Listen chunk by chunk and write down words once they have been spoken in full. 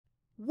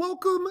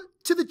Welcome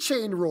to the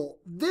chain rule.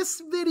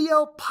 This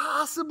video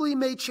possibly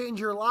may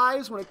change your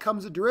lives when it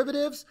comes to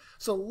derivatives,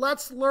 so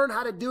let's learn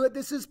how to do it.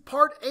 This is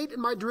part 8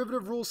 in my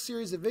derivative rules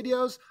series of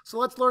videos, so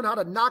let's learn how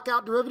to knock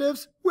out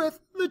derivatives with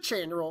the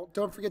chain rule.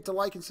 Don't forget to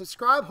like and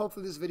subscribe.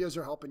 Hopefully these videos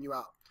are helping you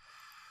out.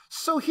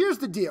 So here's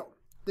the deal.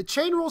 The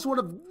chain rule is one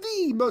of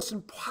the most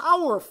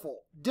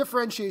powerful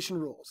differentiation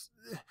rules.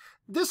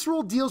 This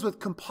rule deals with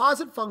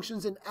composite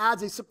functions and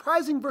adds a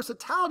surprising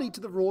versatility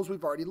to the rules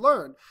we've already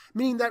learned,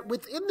 meaning that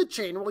within the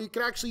chain rule, you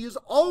can actually use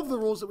all of the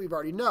rules that we've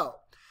already know.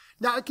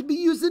 Now, it can be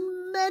used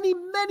in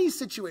many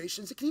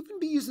situations. It can even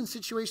be used in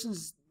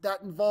situations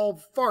that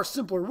involve far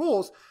simpler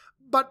rules,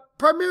 but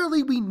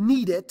primarily we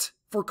need it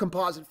for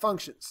composite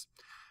functions.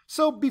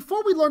 So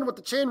before we learn what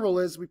the chain rule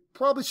is, we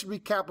probably should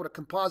recap what a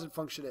composite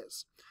function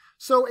is.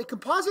 So a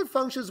composite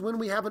function is when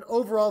we have an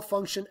overall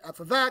function f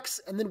of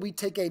x, and then we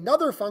take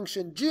another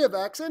function g of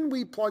x, and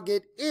we plug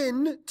it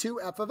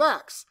into f of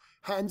x,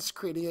 hence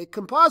creating a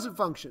composite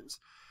functions,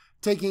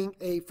 taking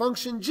a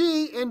function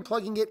g and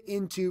plugging it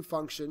into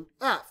function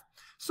f.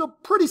 So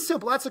pretty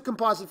simple. That's a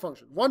composite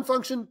function. One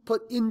function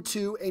put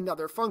into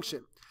another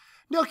function.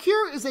 Now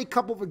here is a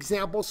couple of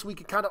examples so we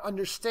can kind of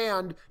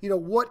understand,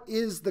 what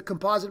is the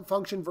composite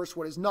function versus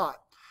what is not.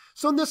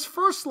 So in this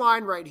first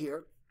line right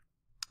here,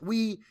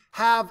 we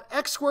have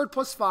x squared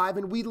plus 5,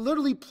 and we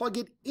literally plug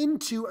it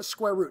into a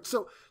square root.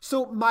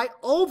 So my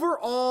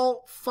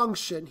overall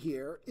function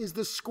here is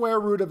the square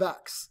root of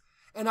x.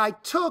 And I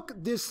took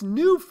this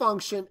new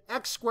function,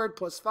 x squared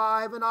plus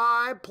 5, and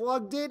I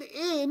plugged it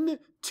in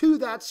to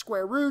that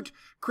square root,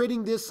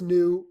 creating this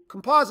new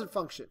composite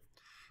function.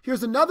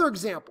 Here's another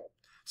example.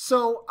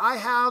 So I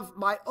have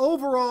my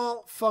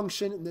overall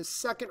function in this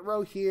second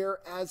row here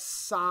as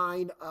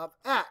sine of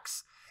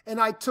x. And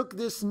I took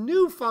this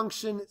new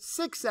function,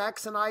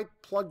 6x, and I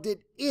plugged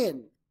it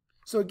in.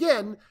 So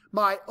again,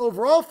 my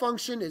overall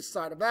function is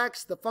sine of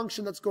x. The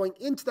function that's going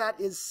into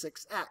that is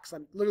 6x.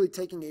 I'm literally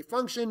taking a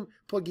function,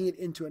 plugging it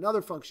into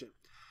another function.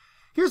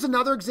 Here's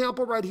another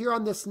example right here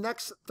on this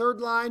next third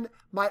line.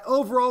 My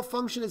overall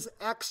function is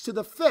x to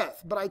the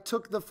 5th, but I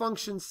took the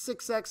function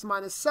 6x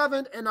minus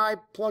 7, and I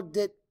plugged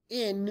it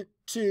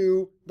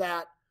into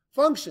that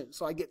function.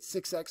 So I get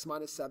 6x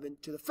minus 7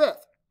 to the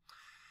 5th.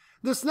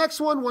 This next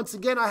one, once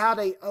again, I had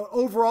an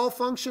overall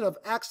function of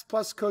x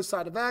plus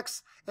cosine of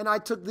x, and I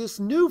took this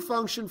new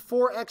function,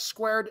 4x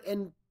squared,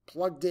 and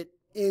plugged it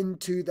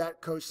into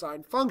that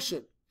cosine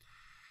function.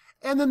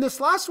 And then this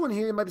last one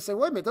here, you might be saying,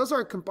 wait a minute, those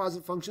aren't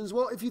composite functions.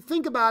 Well, if you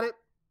think about it,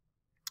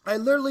 I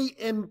literally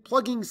am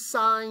plugging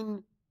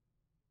sine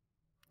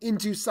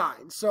into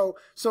sine. So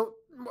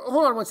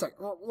hold on one second.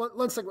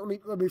 One second, let me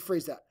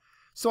rephrase that.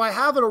 So I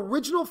have an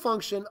original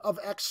function of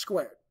x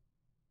squared.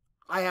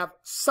 I have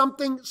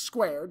something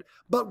squared,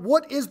 but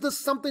what is the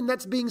something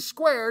that's being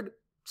squared?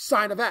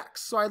 Sine of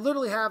x. So I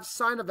literally have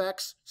sine of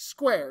x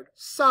squared.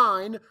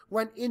 Sine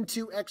went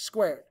into x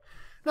squared.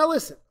 Now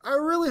listen, I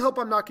really hope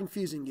I'm not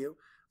confusing you,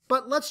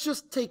 but let's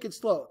just take it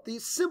slow. The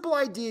simple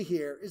idea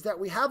here is that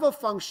we have a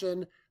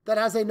function that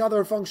has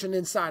another function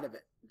inside of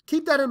it.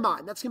 Keep that in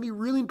mind. That's going to be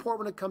really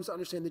important when it comes to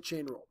understanding the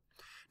chain rule.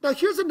 Now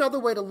here's another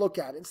way to look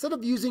at it. Instead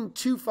of using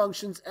two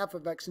functions, f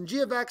of x and g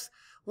of x,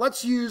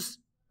 let's use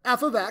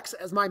f of x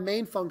as my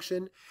main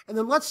function, and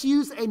then let's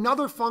use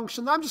another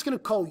function that I'm just going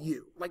to call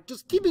u. Like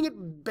just keeping it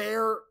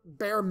bare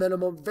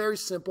minimum, very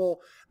simple.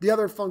 The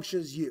other function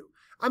is u.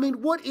 I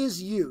mean, what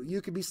is u?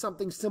 U could be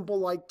something simple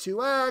like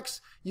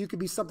 2x. You could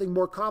be something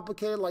more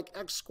complicated like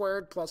x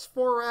squared plus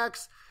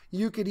 4x.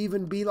 You could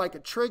even be like a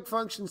trig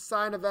function,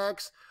 sine of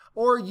x.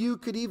 Or you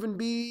could even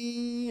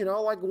be,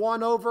 like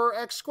 1 over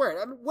x squared.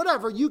 I mean,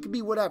 whatever, u could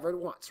be whatever it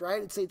wants,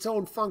 right? It's its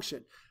own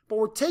function. But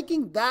we're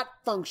taking that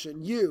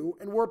function, u,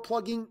 and we're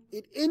plugging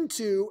it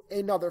into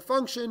another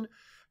function,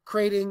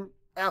 creating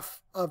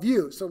f of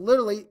u. So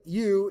literally,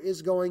 u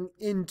is going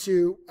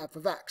into f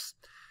of x.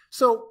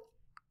 So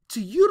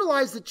to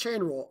utilize the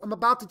chain rule, I'm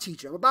about to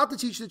teach you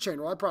the chain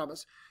rule, I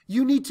promise.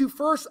 You need to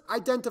first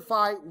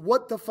identify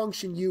what the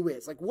function u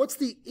is. Like, what's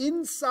the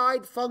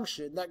inside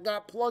function that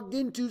got plugged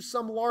into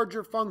some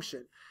larger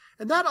function?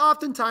 And that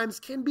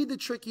oftentimes can be the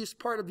trickiest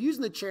part of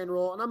using the chain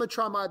rule, and I'm going to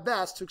try my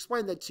best to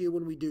explain that to you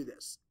when we do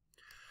this.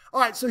 All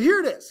right, so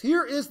here it is.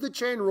 Here is the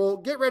chain rule.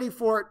 Get ready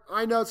for it.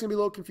 I know it's going to be a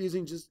little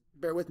confusing. Just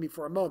bear with me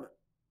for a moment.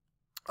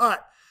 All right,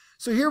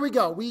 so here we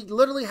go. We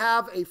literally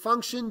have a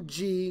function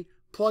g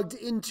plugged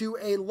into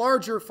a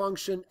larger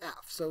function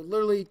f. So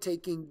literally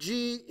taking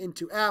g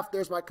into f,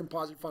 there's my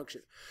composite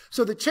function.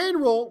 So the chain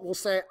rule will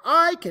say,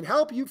 I can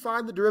help you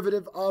find the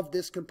derivative of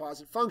this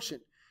composite function.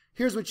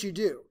 Here's what you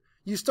do.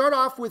 You start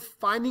off with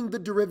finding the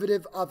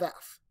derivative of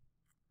f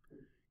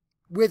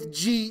with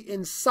g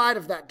inside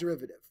of that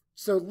derivative.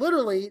 So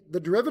literally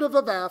the derivative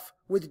of f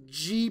with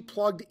g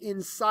plugged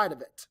inside of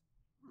it.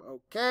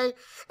 Okay?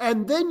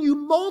 And then you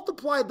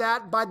multiply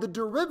that by the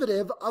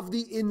derivative of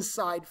the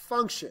inside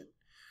function.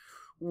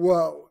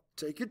 Whoa,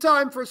 take your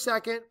time for a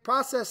second,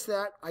 process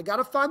that. I got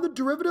to find the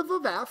derivative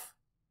of f,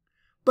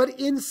 but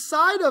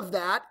inside of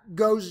that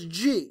goes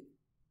g.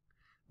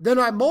 Then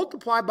I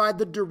multiply by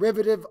the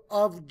derivative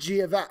of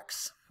g of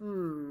x.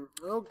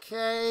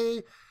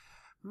 Okay,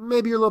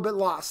 maybe you're a little bit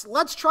lost.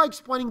 Let's try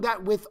explaining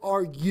that with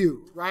our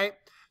u, right?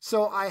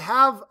 So I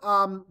have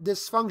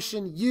this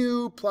function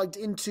u plugged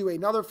into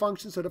another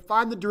function. So to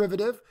find the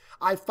derivative,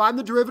 I find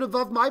the derivative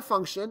of my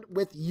function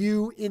with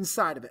u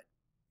inside of it.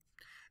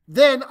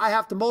 Then I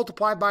have to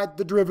multiply by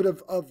the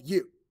derivative of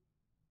u.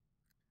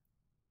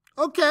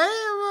 Okay,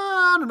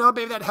 I don't know,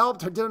 maybe that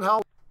helped or didn't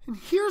help. And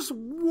here's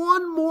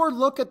one more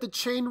look at the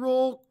chain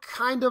rule,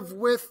 kind of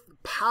with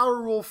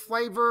power rule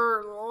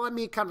flavor. Let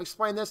me kind of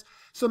explain this.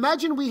 So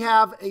imagine we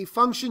have a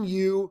function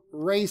u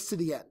raised to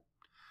the n.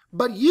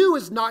 But u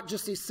is not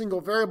just a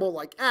single variable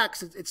like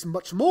x, it's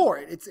much more.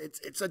 It's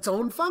its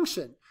own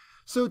function.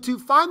 So to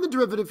find the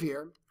derivative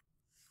here,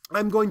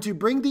 I'm going to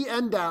bring the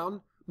n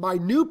down. My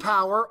new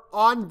power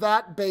on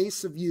that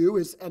base of u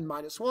is n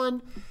minus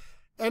 1.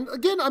 And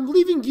again, I'm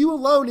leaving u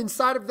alone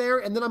inside of there,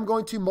 and then I'm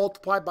going to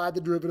multiply by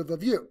the derivative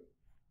of u.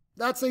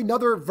 That's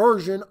another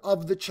version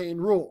of the chain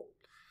rule.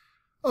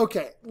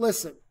 Okay,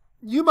 listen.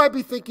 You might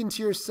be thinking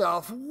to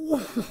yourself,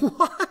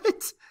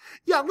 what?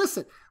 Yeah,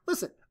 listen.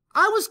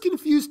 I was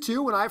confused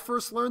too when I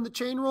first learned the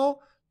chain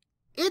rule.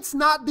 It's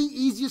not the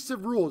easiest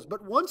of rules,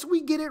 but once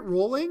we get it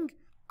rolling,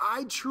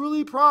 I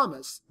truly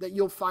promise that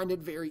you'll find it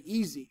very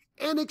easy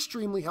and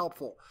extremely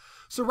helpful.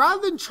 So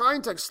rather than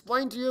trying to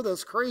explain to you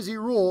this crazy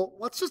rule,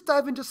 let's just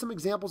dive into some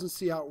examples and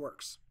see how it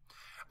works.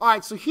 All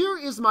right, so here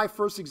is my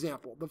first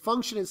example. The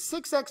function is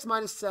 6x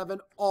minus 7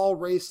 all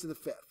raised to the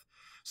 5th.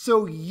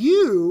 So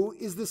u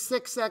is the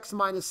 6x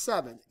minus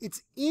 7.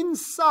 It's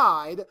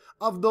inside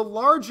of the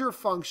larger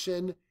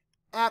function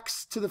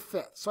x to the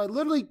 5th. So I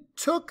literally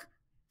took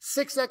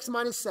 6x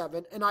minus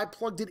 7 and I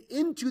plugged it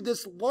into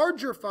this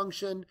larger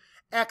function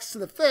x to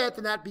the 5th,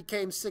 and that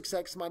became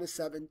 6x minus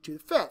 7 to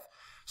the 5th.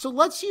 So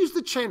let's use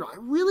the chain rule. I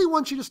really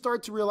want you to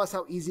start to realize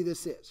how easy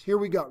this is. Here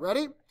we go.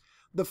 Ready?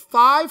 The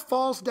 5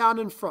 falls down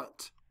in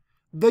front.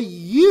 The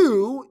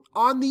u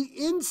on the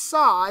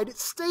inside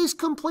stays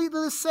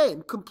completely the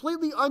same,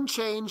 completely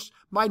unchanged.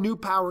 My new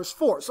power is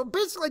 4. So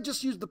basically I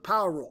just used the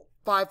power rule.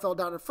 5 fell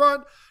down in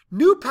front.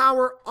 New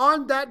power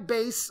on that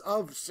base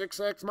of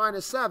 6x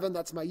minus 7,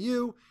 that's my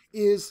u,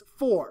 is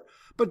 4.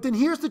 But then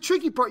here's the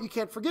tricky part you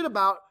can't forget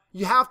about.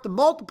 You have to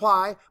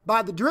multiply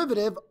by the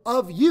derivative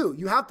of u.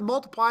 You have to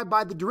multiply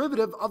by the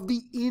derivative of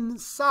the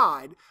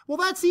inside. Well,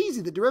 that's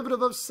easy. The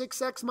derivative of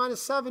 6x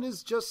minus 7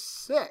 is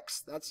just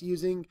 6. That's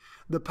using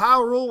the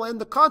power rule and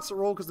the constant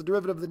rule because the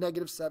derivative of the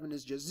negative 7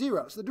 is just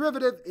 0. So the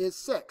derivative is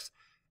 6.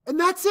 And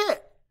that's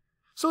it.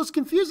 So as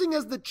confusing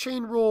as the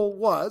chain rule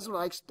was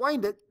when I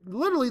explained it,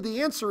 literally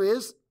the answer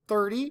is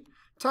 30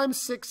 times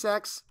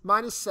 6x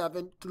minus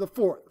 7 to the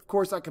 4th. Of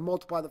course, I can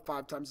multiply the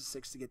 5 times the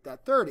 6 to get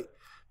that 30.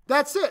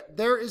 That's it.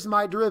 There is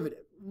my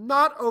derivative.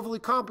 Not overly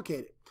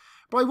complicated.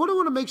 But I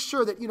want to make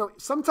sure that,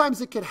 sometimes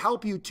it can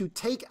help you to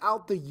take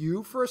out the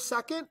u for a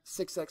second,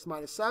 6x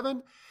minus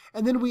 7,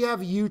 and then we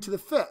have u to the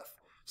 5th.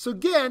 So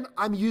again,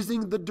 I'm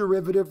using the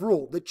derivative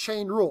rule, the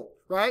chain rule,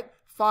 right?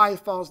 5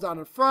 falls down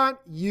in front,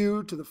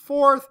 u to the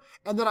 4th,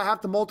 and then I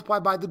have to multiply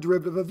by the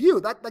derivative of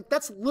u.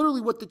 That's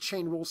literally what the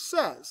chain rule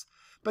says.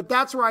 But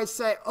that's where I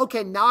say,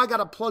 okay, now I got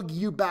to plug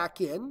u back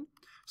in.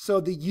 So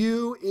the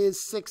u is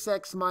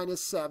 6x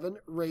minus 7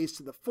 raised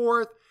to the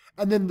 4th.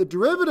 And then the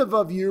derivative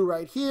of u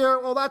right here,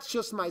 well, that's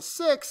just my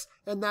 6.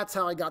 And that's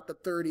how I got the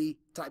 30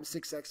 times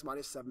 6x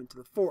minus 7 to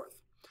the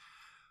 4th.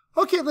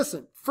 Okay,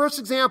 listen. First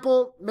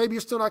example, maybe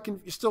you're still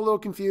a little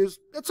confused.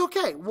 It's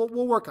okay.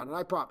 We'll work on it,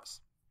 I promise.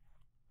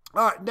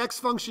 All right, next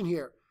function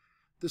here.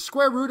 The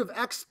square root of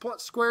x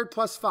squared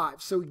plus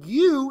 5. So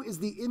u is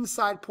the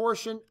inside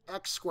portion,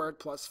 x squared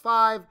plus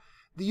 5.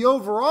 The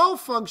overall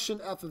function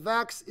f of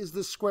x is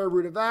the square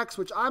root of x,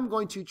 which I'm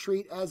going to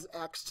treat as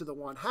x to the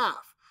 1/2.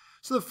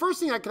 So the first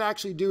thing I could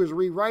actually do is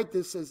rewrite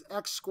this as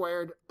x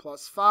squared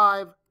plus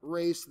 5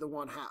 raised to the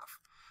 1/2.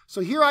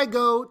 So here I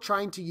go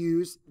trying to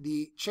use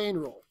the chain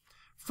rule.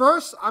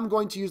 First, I'm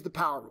going to use the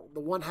power rule.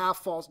 The 1/2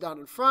 falls down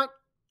in front.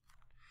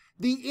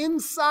 The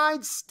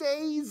inside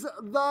stays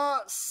the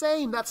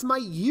same. That's my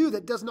u.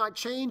 That does not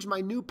change. My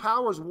new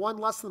power is 1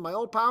 less than my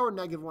old power,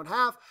 negative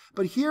 1/2.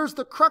 But here's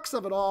the crux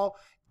of it all.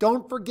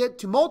 Don't forget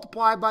to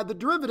multiply by the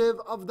derivative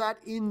of that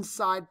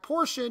inside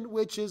portion,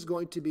 which is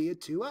going to be a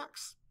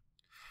 2x.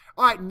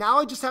 All right, now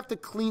I just have to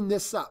clean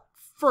this up.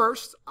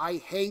 First, I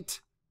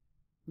hate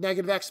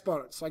negative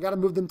exponents, so I got to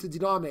move them to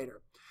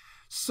denominator.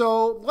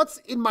 So what's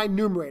in my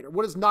numerator?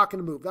 What is not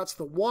going to move? That's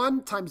the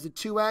 1 times the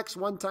 2x.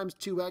 1 times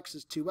 2x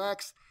is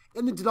 2x.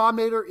 In the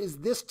denominator is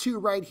this 2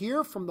 right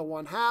here from the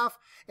 1/2.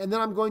 And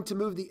then I'm going to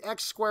move the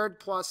x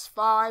squared plus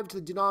 5 to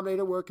the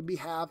denominator where it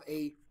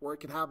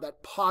can have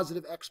that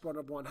positive exponent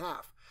of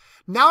 1/2.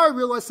 Now I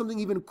realize something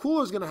even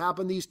cooler is going to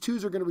happen. These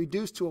 2's are going to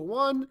reduce to a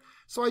 1.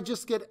 So I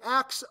just get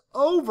x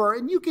over,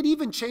 and you could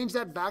even change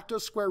that back to a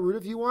square root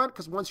if you want,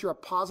 because once you're a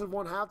positive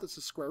 1/2, that's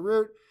a square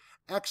root.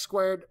 X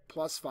squared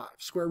plus 5.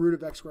 Square root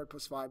of x squared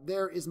plus 5.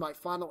 There is my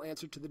final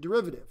answer to the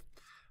derivative.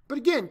 But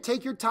again,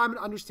 take your time and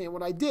understand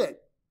what I did.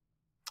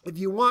 If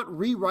you want,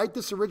 rewrite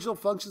this original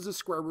function as a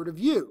square root of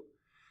u.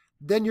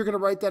 Then you're going to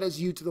write that as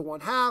u to the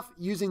 1/2.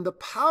 Using the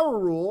power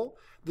rule,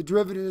 the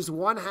derivative is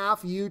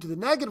 1/2 u to the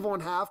negative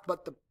 1/2,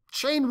 but the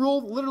chain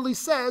rule literally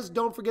says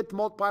don't forget to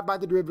multiply by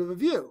the derivative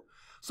of u.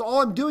 So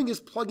all I'm doing is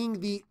plugging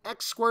the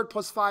x squared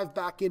plus 5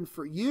 back in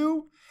for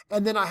u,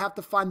 and then I have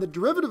to find the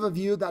derivative of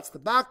u, that's the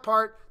back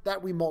part,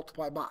 that we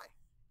multiply by.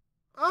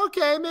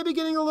 Okay, maybe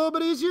getting a little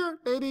bit easier.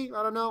 Maybe,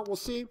 I don't know, we'll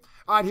see.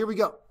 All right, here we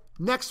go.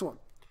 Next one.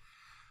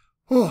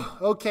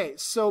 Okay,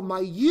 so my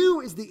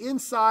u is the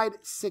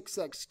inside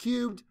 6x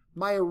cubed.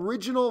 My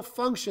original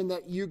function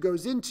that u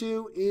goes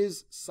into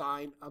is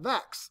sine of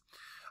x.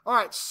 All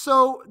right,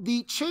 so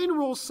the chain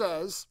rule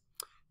says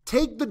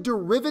take the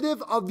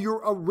derivative of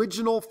your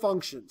original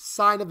function,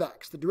 sine of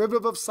x. The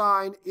derivative of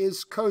sine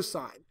is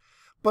cosine,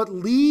 but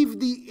leave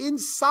the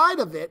inside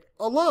of it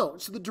alone.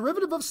 So the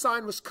derivative of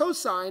sine was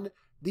cosine.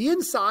 The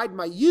inside,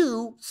 my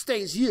u,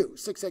 stays u,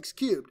 6x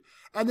cubed.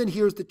 And then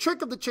here's the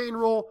trick of the chain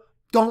rule.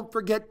 Don't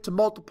forget to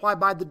multiply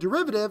by the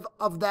derivative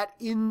of that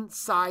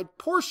inside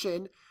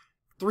portion.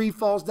 3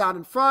 falls down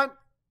in front,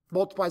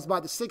 multiplies by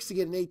the 6 to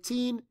get an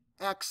 18,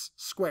 x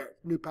squared.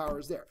 New power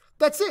is there.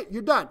 That's it.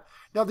 You're done.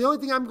 Now, the only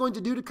thing I'm going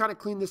to do to kind of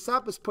clean this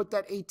up is put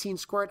that 18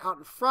 squared out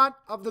in front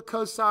of the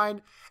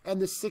cosine,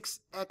 and the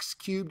 6x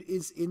cubed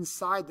is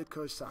inside the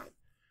cosine.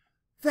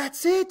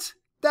 That's it.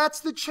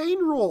 That's the chain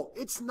rule.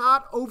 It's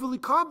not overly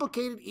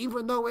complicated,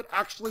 even though it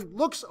actually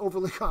looks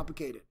overly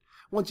complicated.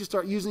 Once you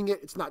start using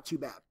it, it's not too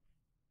bad.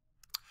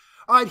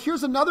 All right,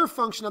 here's another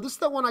function. Now, this is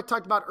the one I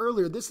talked about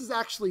earlier. This is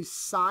actually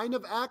sine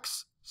of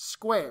x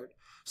squared.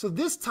 So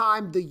this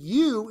time, the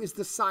u is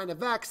the sine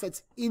of x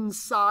that's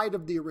inside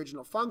of the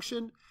original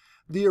function.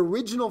 The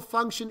original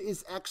function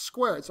is x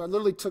squared. So I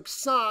literally took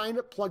sine,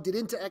 plugged it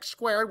into x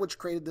squared, which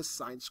created this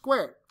sine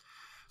squared.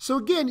 So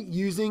again,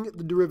 using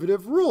the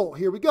derivative rule.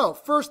 Here we go.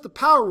 First, the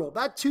power rule.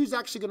 That 2 is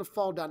actually going to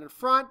fall down in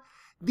front.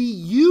 The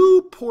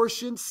u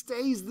portion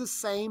stays the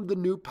same. The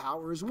new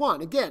power is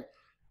 1. Again,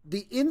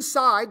 the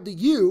inside, the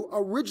u,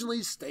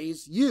 originally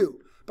stays u.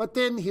 But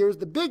then here's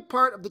the big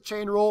part of the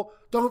chain rule.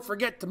 Don't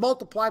forget to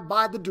multiply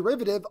by the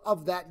derivative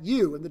of that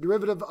u. And the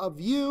derivative of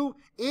u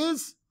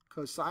is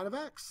cosine of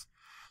x.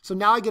 So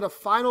now I get a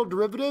final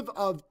derivative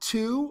of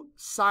 2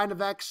 sine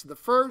of x to the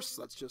first,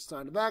 that's just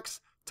sine of x,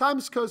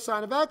 times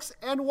cosine of x,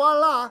 and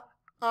voila,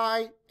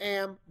 I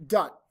am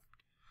done.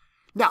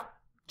 Now,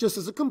 just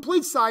as a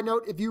complete side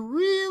note, if you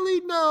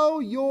really know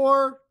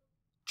your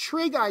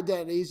trig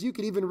identities, you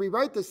could even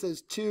rewrite this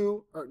as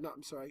 2, or no,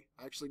 I'm sorry,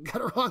 I actually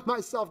got it wrong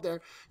myself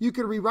there. You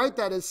could rewrite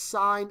that as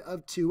sine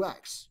of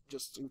 2x,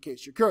 just in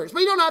case you're curious. But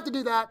you don't have to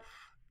do that.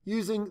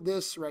 Using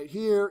this right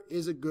here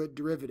is a good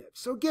derivative.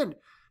 So again,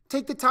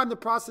 take the time to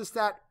process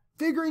that.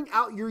 Figuring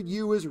out your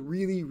u is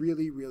really,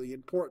 really, really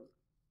important.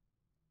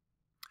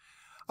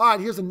 All right,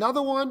 here's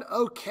another one.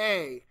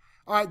 Okay.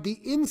 All right, the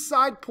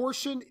inside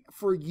portion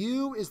for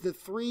u is the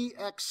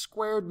 3x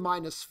squared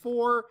minus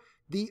 4.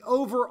 The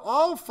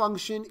overall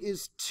function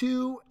is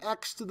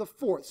 2x to the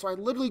 4th. So I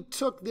literally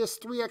took this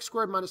 3x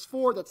squared minus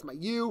 4, that's my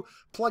u,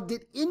 plugged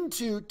it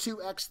into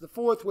 2x to the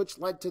 4th, which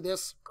led to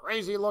this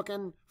crazy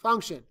looking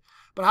function.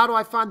 But how do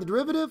I find the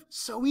derivative?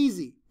 So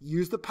easy.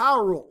 Use the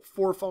power rule.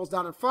 4 falls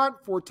down in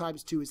front. 4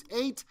 times 2 is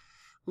 8.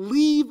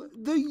 Leave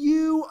the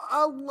u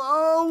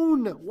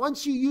alone.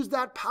 Once you use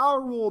that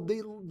power rule,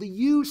 the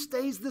u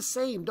stays the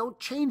same. Don't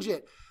change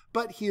it.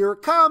 But here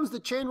it comes. The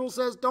chain rule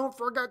says don't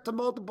forget to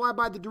multiply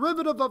by the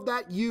derivative of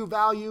that u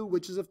value,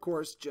 which is, of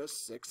course,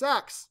 just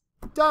 6x.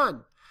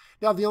 Done.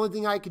 Now, the only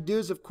thing I could do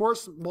is, of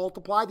course,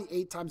 multiply the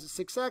 8 times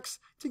the 6x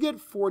to get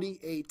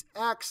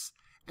 48x.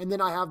 And then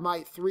I have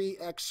my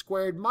 3x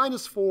squared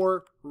minus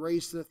 4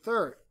 raised to the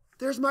 3rd.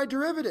 There's my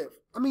derivative.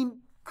 I mean,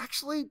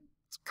 actually,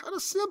 it's kind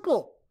of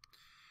simple.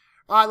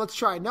 All right, let's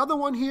try another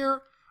one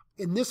here.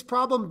 In this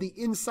problem, the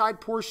inside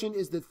portion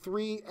is the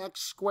 3x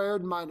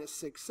squared minus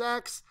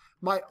 6x.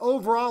 My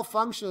overall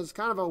function is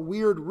kind of a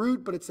weird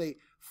root, but it's a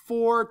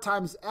 4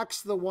 times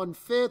x to the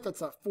 1/5.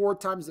 That's a 4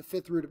 times the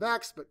 5th root of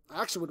x, but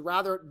I actually would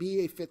rather it be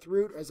a 5th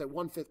root as a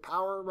 1/5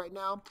 power right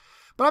now.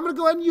 But I'm going to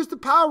go ahead and use the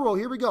power rule.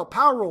 Here we go.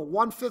 Power rule.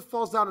 1/5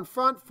 falls down in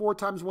front. 4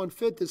 times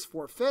 1/5 is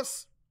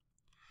 4/5.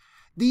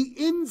 The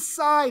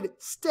inside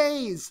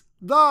stays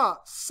the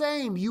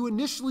same. You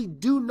initially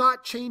do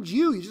not change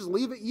u. You just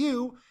leave it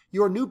u.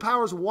 Your new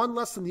power is 1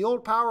 less than the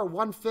old power.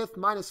 1/5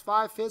 minus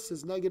 5/5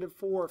 is negative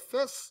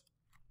 4/5.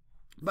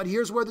 But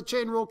here's where the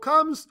chain rule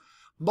comes.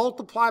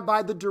 Multiply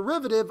by the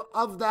derivative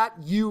of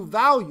that u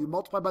value.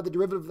 Multiply by the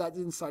derivative of that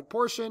inside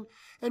portion.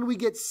 And we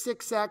get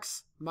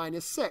 6x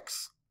minus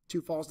 6.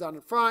 2 falls down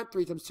in front.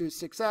 3 times 2 is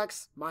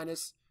 6x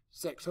minus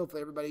 6.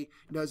 Hopefully everybody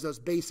knows those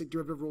basic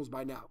derivative rules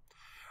by now.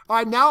 All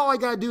right, now all I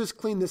got to do is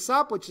clean this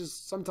up, which is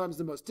sometimes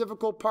the most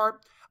difficult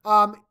part.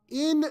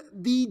 In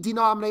the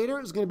denominator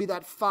is going to be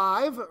that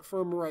 5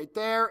 from right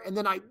there. And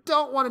then I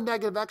don't want a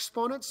negative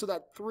exponent, so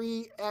that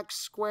 3x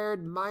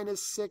squared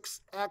minus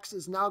 6x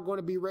is now going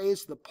to be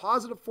raised to the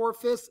positive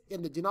 4/5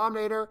 in the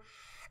denominator.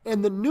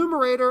 In the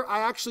numerator, I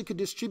actually could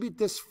distribute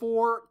this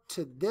 4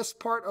 to this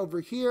part over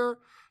here.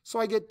 So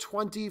I get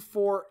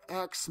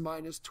 24x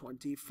minus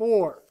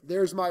 24.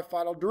 There's my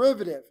final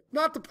derivative.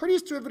 Not the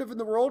prettiest derivative in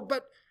the world,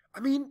 but I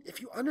mean,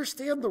 if you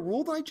understand the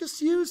rule that I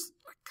just used,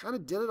 I kind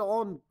of did it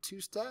all in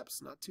 2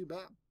 steps. Not too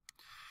bad.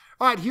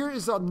 All right, here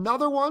is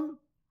another one.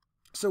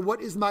 So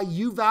what is my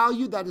u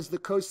value? That is the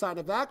cosine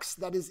of x.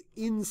 That is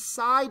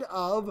inside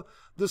of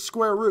the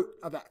square root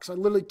of x. I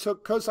literally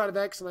took cosine of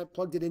x and I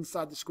plugged it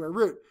inside the square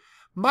root.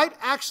 Might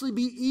actually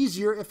be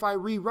easier if I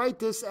rewrite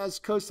this as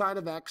cosine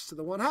of x to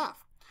the 1/2.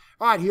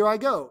 All right, here I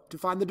go. To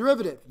find the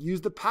derivative,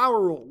 use the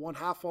power rule.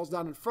 1/2 falls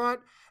down in front.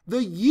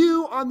 The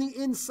u on the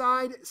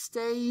inside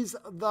stays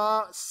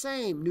the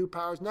same. New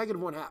power is negative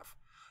 1/2.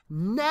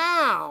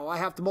 Now I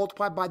have to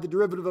multiply by the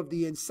derivative of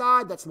the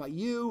inside. That's my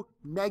u,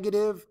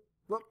 negative.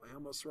 Whoop, I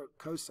almost wrote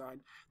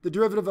cosine. The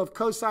derivative of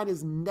cosine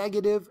is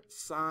negative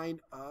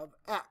sine of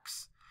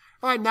x.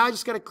 All right, now I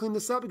just got to clean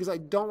this up because I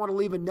don't want to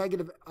leave a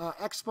negative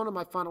exponent in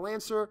my final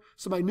answer.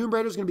 So my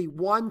numerator is going to be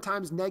 1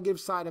 times negative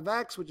sine of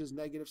x, which is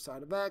negative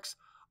sine of x,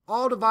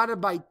 all divided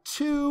by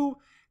 2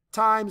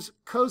 times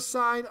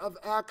cosine of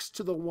x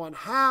to the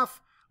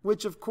 1/2,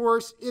 which of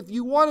course, if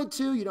you wanted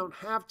to, you don't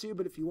have to,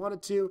 but if you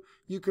wanted to,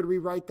 you could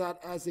rewrite that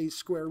as a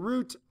square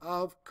root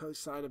of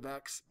cosine of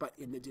x, but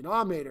in the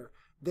denominator.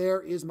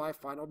 There is my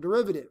final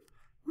derivative.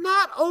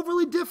 Not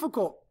overly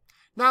difficult.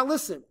 Now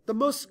listen, the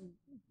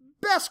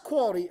best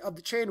quality of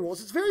the chain rule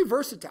is it's very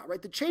versatile,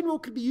 right? The chain rule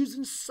could be used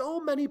in so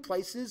many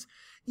places.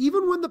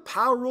 Even when the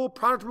power rule,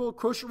 product rule,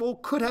 quotient rule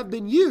could have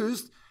been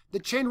used, the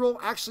chain rule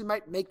actually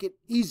might make it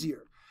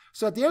easier.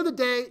 So at the end of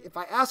the day, if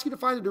I ask you to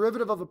find the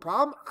derivative of a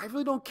problem, I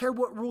really don't care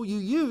what rule you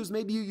use.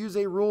 Maybe you use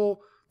a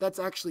rule that's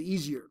actually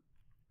easier.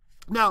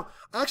 Now,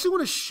 I actually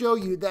want to show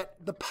you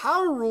that the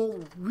power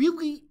rule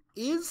really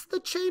is the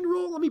chain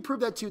rule. Let me prove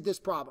that to you with this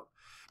problem.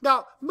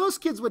 Now,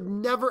 most kids would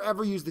never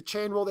ever use the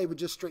chain rule. They would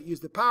just straight use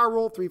the power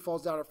rule. 3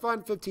 falls down in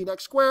front,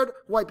 15x squared.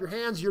 Wipe your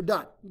hands, you're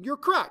done. You're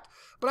correct.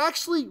 But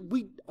actually,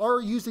 we are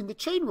using the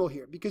chain rule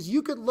here because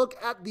you could look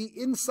at the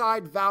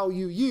inside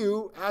value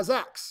u as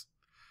x.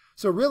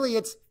 So really,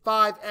 it's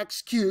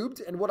 5x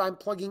cubed, and what I'm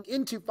plugging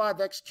into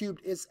 5x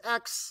cubed is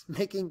x,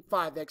 making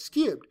 5x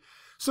cubed.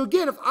 So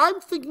again, if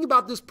I'm thinking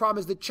about this problem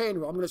as the chain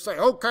rule, I'm going to say,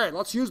 okay,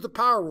 let's use the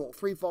power rule.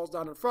 3 falls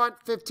down in front,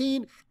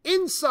 15.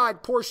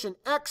 Inside portion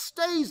x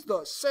stays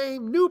the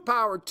same. New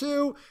power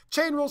 2.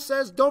 Chain rule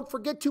says, don't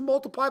forget to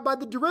multiply by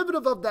the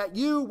derivative of that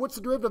u. What's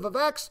the derivative of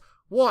x?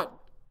 1.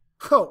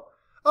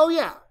 Oh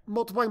yeah,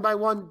 multiplying by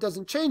 1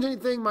 doesn't change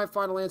anything. My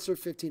final answer,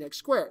 15x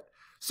squared.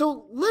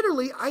 So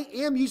literally, I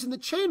am using the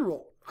chain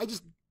rule. I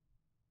just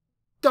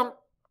don't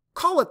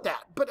call it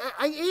that, but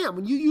I am.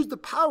 When you use the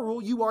power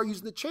rule, you are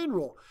using the chain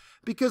rule.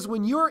 Because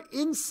when your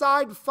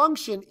inside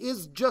function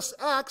is just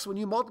x, when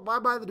you multiply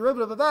by the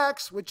derivative of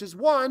x, which is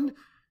 1,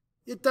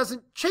 it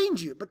doesn't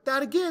change you. But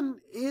that, again,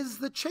 is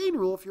the chain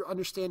rule if you're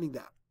understanding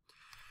that.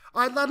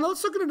 All right, now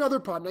let's look at another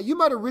problem. Now, you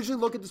might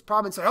originally look at this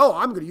problem and say, oh,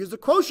 I'm going to use the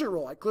quotient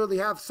rule. I clearly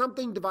have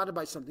something divided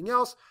by something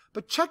else.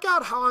 But check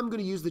out how I'm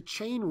going to use the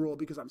chain rule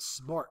because I'm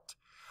smart.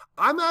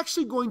 I'm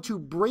actually going to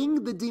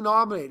bring the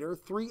denominator,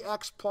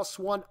 3x plus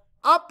 1,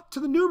 up to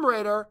the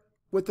numerator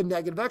with the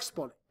negative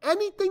exponent.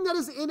 Anything that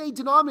is in a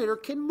denominator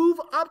can move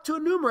up to a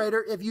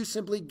numerator if you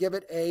simply give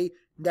it a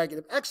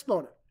negative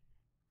exponent.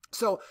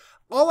 So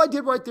all I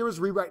did right there was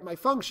rewrite my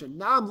function.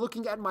 Now I'm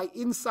looking at my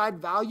inside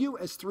value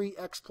as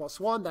 3x plus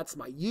 1. That's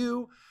my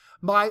u.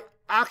 My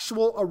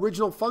actual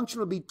original function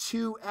would be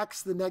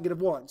 2x to the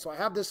negative 1. So I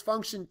have this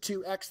function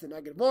 2x to the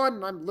negative 1,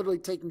 and I'm literally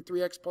taking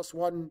 3x plus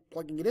 1 and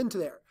plugging it into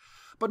there.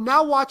 But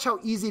now watch how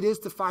easy it is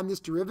to find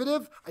this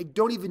derivative. I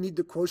don't even need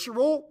the quotient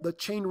rule. The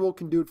chain rule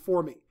can do it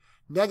for me.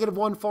 Negative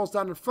 1 falls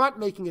down in front,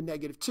 making a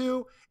negative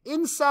 2.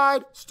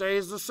 Inside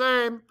stays the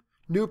same.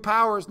 New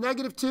power is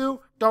negative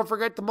 2. Don't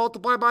forget to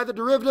multiply by the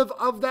derivative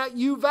of that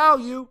u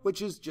value,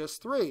 which is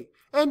just 3.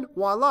 And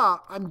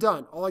voila, I'm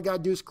done. All I got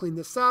to do is clean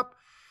this up.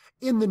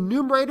 In the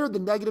numerator, the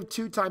negative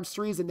 2 times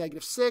 3 is a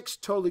negative 6.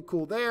 Totally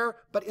cool there.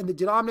 But in the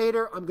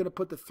denominator, I'm going to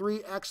put the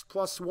 3x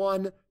plus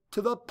 1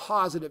 to the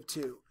positive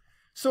 2.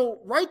 So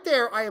right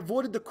there, I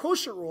avoided the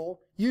quotient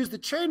rule, used the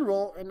chain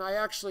rule, and I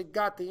actually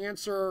got the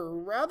answer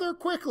rather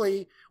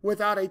quickly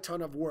without a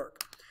ton of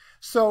work.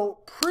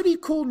 So pretty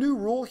cool new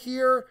rule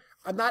here.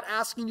 I'm not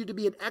asking you to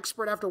be an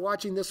expert after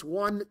watching this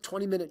one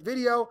 20-minute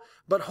video,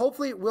 but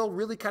hopefully it will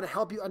really kind of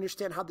help you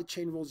understand how the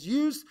chain rule is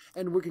used,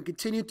 and we can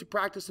continue to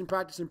practice and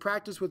practice and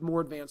practice with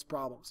more advanced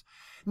problems.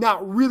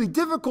 Now, really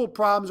difficult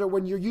problems are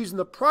when you're using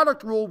the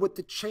product rule with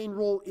the chain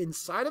rule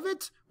inside of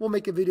it. We'll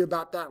make a video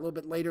about that a little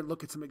bit later and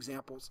look at some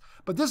examples.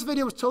 But this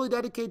video was totally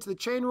dedicated to the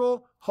chain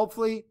rule.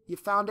 Hopefully you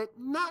found it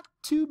not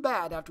too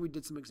bad after we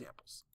did some examples.